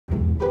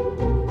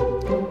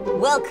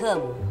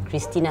Welcome,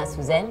 Christina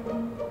Suzanne.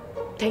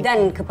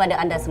 Dan kepada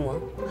anda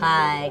semua,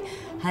 hai.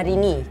 Hari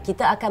ini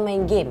kita akan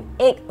main game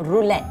egg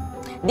roulette.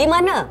 Di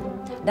mana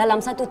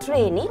dalam satu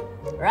tray ni,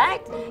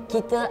 right,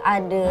 kita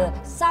ada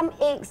some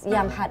eggs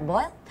yang hard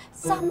boiled,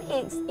 some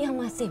eggs yang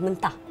masih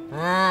mentah.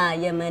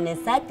 Yang mana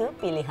satu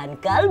pilihan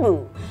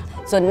kalbu.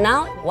 So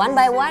now, one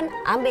by one,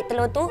 ambil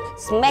telur tu,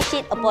 smash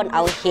it upon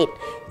our head.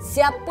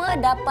 Siapa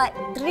dapat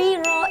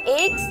 3 raw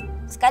eggs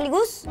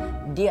sekaligus,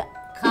 dia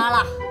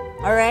kalah.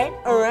 Alright.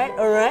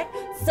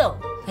 So,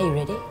 are you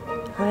ready?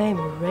 I'm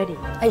ready.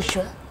 Are you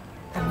sure?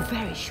 I'm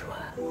very sure.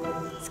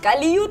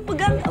 Sekali you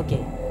pegang.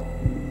 Okay.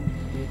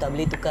 You tak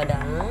boleh tukar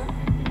dah.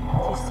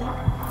 You see?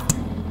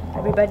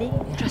 Everybody,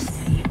 trust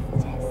me.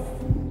 Yes.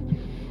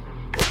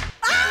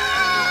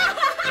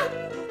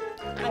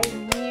 I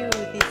knew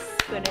this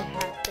was gonna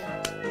happen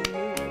to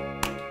me.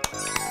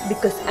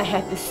 Because I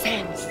have the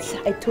sense,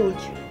 I told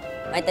you.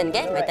 My turn,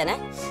 okay? My turn,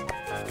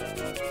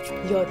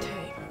 Your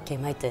turn. Okay,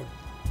 my turn.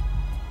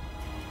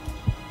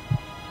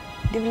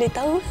 Dia boleh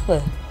tahu apa?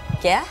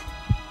 Okay,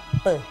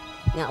 Apa?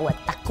 Ingat awak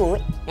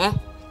takut?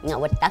 Ingat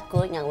awak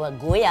takut? Ingat awak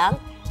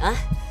goyang?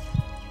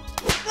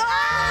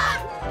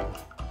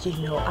 You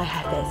know, I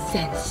have that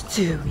sense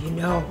too, you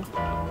know.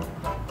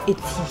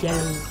 It's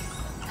yellow.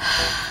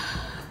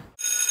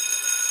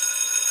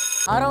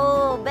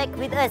 Hello, back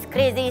with us,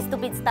 Crazy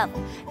Stupid Stuff.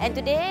 And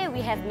today we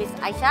have Miss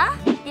Aisyah,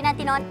 Tina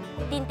Tinon,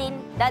 Tintin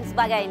dan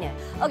sebagainya.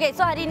 Okay,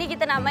 so hari ini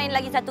kita nak main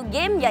lagi satu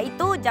game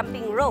iaitu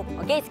jumping rope.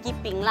 Okay,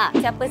 skipping lah.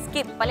 Siapa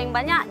skip paling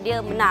banyak,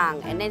 dia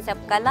menang. And then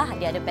siapa kalah,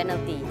 dia ada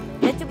penalty.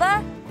 Kita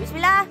cuba.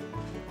 Bismillah.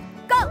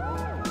 Go!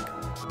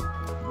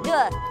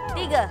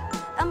 2, 3,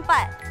 4,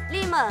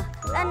 5,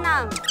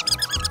 6.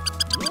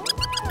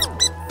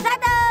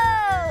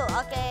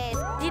 1! Okay,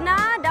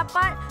 Tina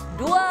dapat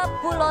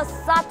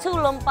 21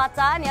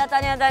 lompatan. Ya,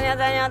 tanya.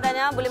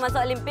 Boleh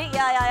masuk Olimpik?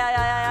 Ya.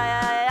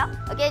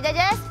 Okey,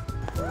 judges.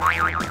 Oh,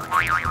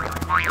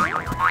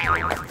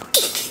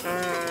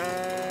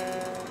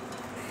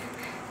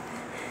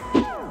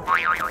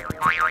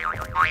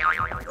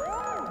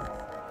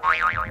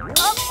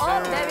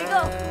 there we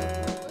go.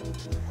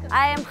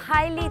 I am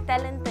highly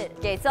talented.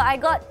 Okay, so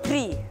I got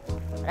 3.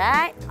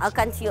 Right? I'll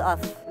count you off.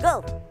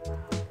 Go.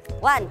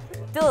 1,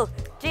 2,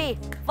 3,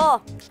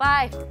 4,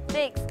 5,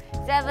 6,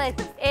 7,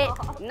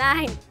 8,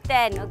 9,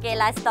 10. Okay,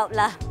 last stop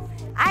lah.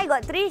 I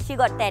got 3, she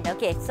got 10.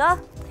 Okay, so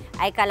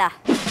I kalah.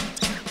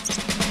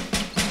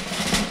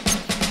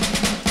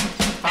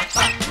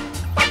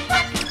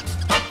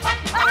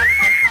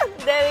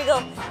 There we go.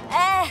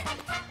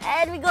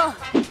 And we go.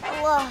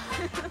 Allah.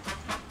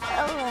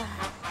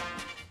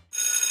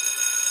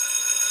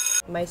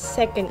 My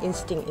second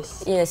instinct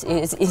is... Yes,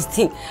 it's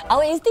instinct.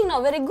 Our instinct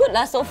not very good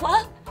lah so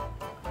far.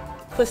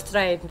 First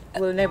try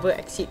will never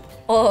exceed.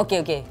 Oh,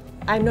 okay.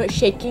 I'm not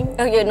shaking.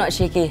 Oh, you're not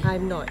shaky.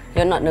 I'm not.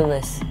 You're not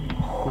nervous.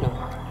 No.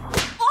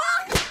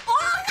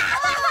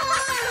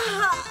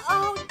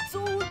 Oh,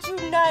 told you,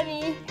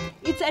 Nani.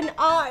 It's an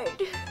art.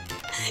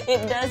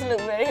 It does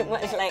look very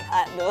much like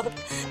art though.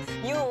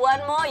 You one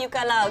more, you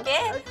kalah,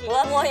 okay?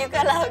 One more, you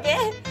kalah,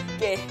 okay?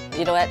 Okay.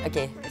 You know what?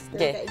 Okay.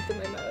 Get into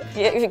my mouth.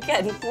 Yeah, you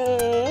can.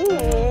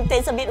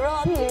 Tastes a bit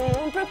wrong.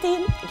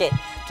 Protein. Okay.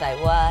 Try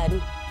 1,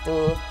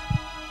 2.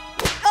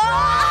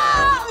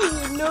 You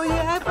know you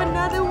have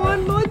another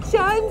one more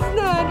chance,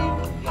 Nani.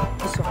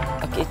 This one.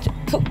 Okay.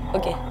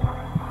 Okay.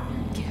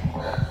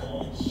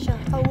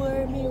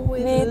 Shower me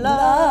with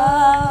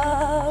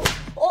love.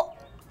 Oh.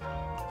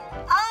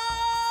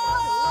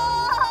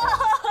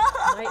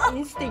 My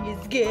instinct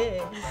is good.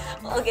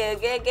 Okay.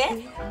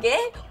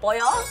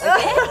 Poyo.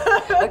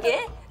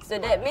 Okay. So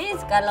that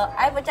means kalau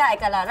I pecah,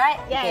 I kalah, right?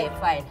 Yeah. Okay,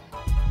 fine.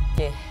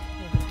 Okay.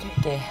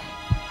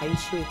 Are you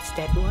sure it's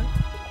that one?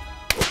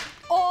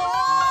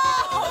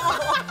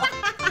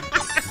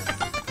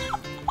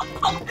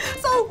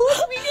 So who's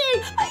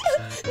winning?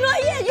 Not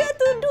yet. You have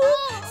to do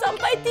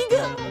sampai 3.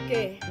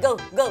 Okay. Go.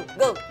 Oh,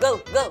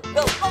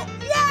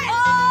 yes!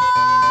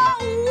 Oh,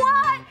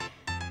 what?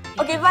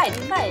 Okay, fine.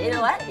 You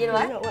know what?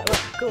 What?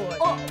 Go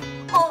on.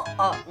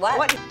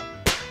 What?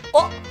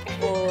 Oh.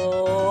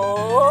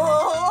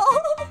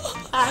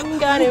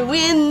 I'm gonna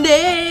win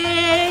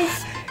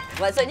this.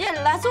 Maksudnya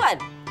last one.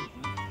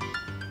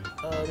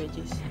 Which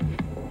is?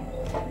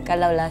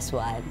 Kalau last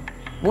one,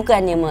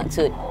 bukannya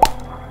maksud.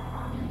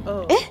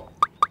 Oh.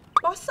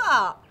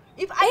 Masa?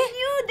 If I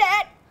knew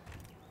that.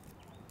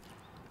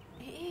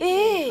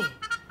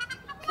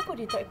 Kenapa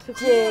dia tak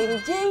suka?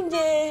 Jeng.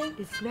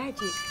 It's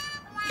magic.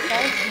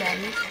 Thanks,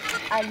 Nani.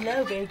 I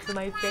love eggs on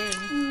my face.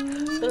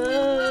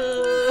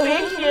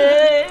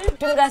 Precious.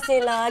 Terima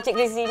kasihlah Cik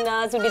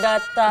Christina sudi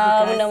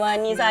datang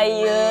menemani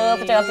saya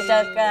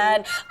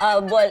pecahkan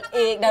boiled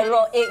egg dan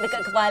raw egg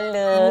dekat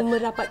kepala.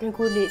 Merapatkan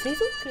kulit, saya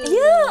suka.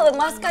 Ya,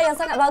 maskar yang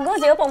sangat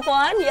bagus ya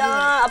perempuan.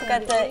 Ya, apa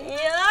kata?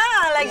 Ya,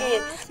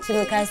 lagi.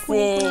 Terima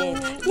kasih.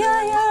 Ya.